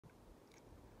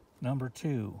number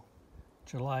 2,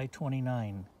 July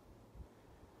 29.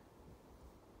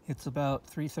 It's about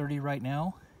 3:30 right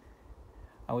now.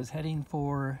 I was heading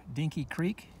for Dinkey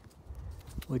Creek,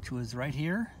 which was right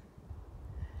here,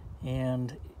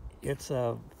 and it's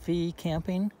a fee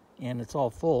camping and it's all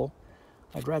full.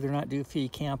 I'd rather not do fee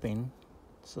camping,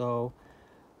 so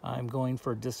I'm going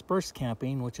for dispersed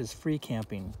camping, which is free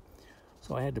camping.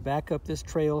 So I had to back up this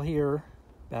trail here,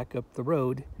 back up the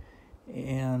road,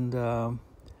 and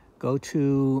go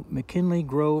to McKinley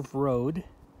Grove Road,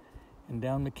 and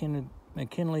down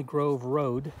McKinley Grove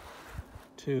Road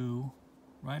to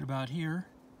right about here.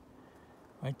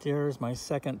 Right there is my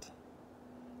second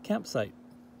campsite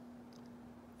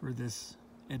for this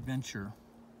adventure.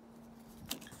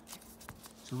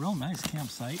 It's a real nice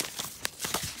campsite.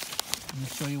 Let me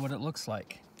show you what it looks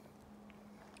like.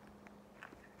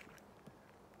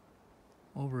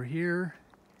 Over here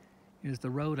is the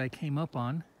road I came up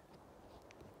on,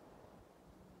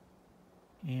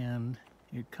 and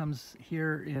it comes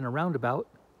here in a roundabout,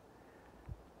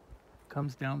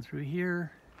 comes down through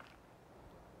here,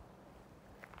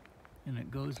 and it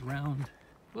goes around,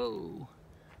 whoa,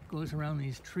 goes around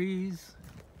these trees,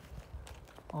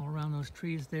 all around those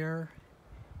trees there,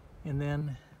 and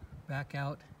then back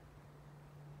out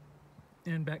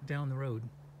and back down the road.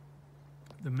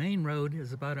 The main road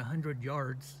is about 100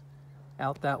 yards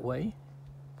out that way,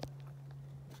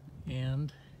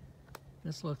 and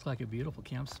this looks like a beautiful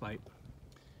campsite.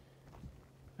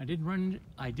 I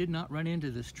did not run into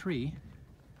this tree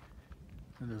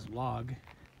or this log,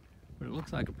 but it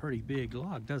looks like a pretty big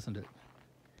log, doesn't it?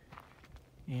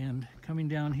 And coming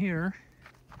down here,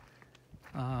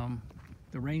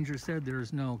 the ranger said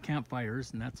there's no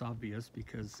campfires, and that's obvious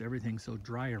because everything's so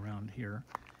dry around here.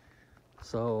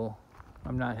 So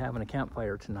I'm not having a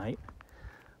campfire tonight,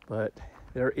 but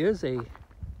there is a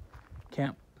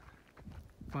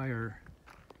campfire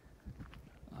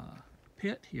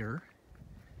pit here,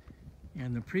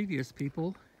 and the previous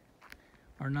people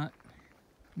are not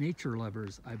nature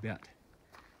lovers, I bet,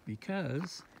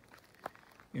 because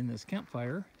in this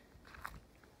campfire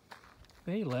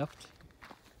they left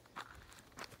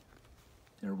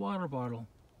their water bottle.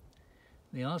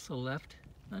 They also left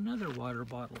another water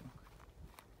bottle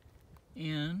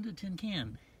and a tin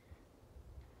can.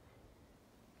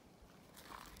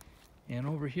 And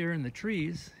over here in the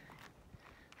trees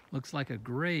looks like a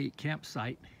great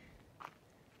campsite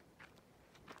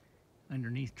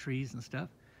underneath trees and stuff,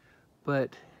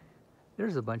 but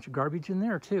there's a bunch of garbage in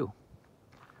there too.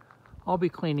 I'll be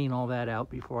cleaning all that out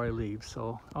before I leave,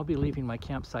 so I'll be leaving my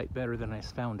campsite better than I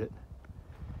found it.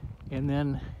 And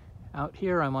then out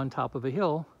here I'm on top of a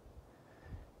hill,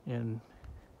 and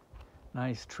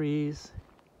nice trees,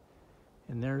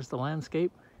 and there's the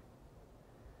landscape.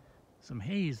 Some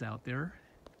haze out there.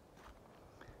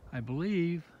 I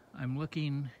believe I'm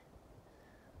looking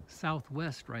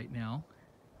southwest right now,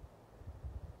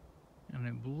 and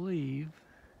I believe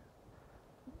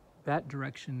that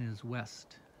direction is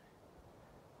west.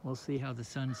 We'll see how the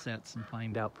sun sets and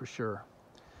find out for sure.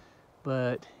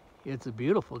 But it's a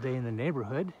beautiful day in the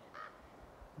neighborhood.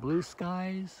 Blue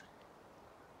skies,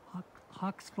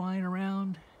 hawks flying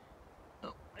around.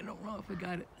 Oh, I don't know if I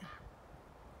got it.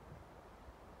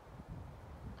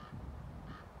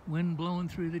 Wind blowing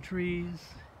through the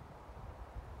trees.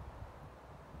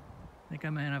 I think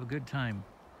I'm gonna have a good time.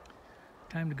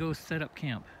 Time to go set up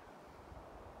camp.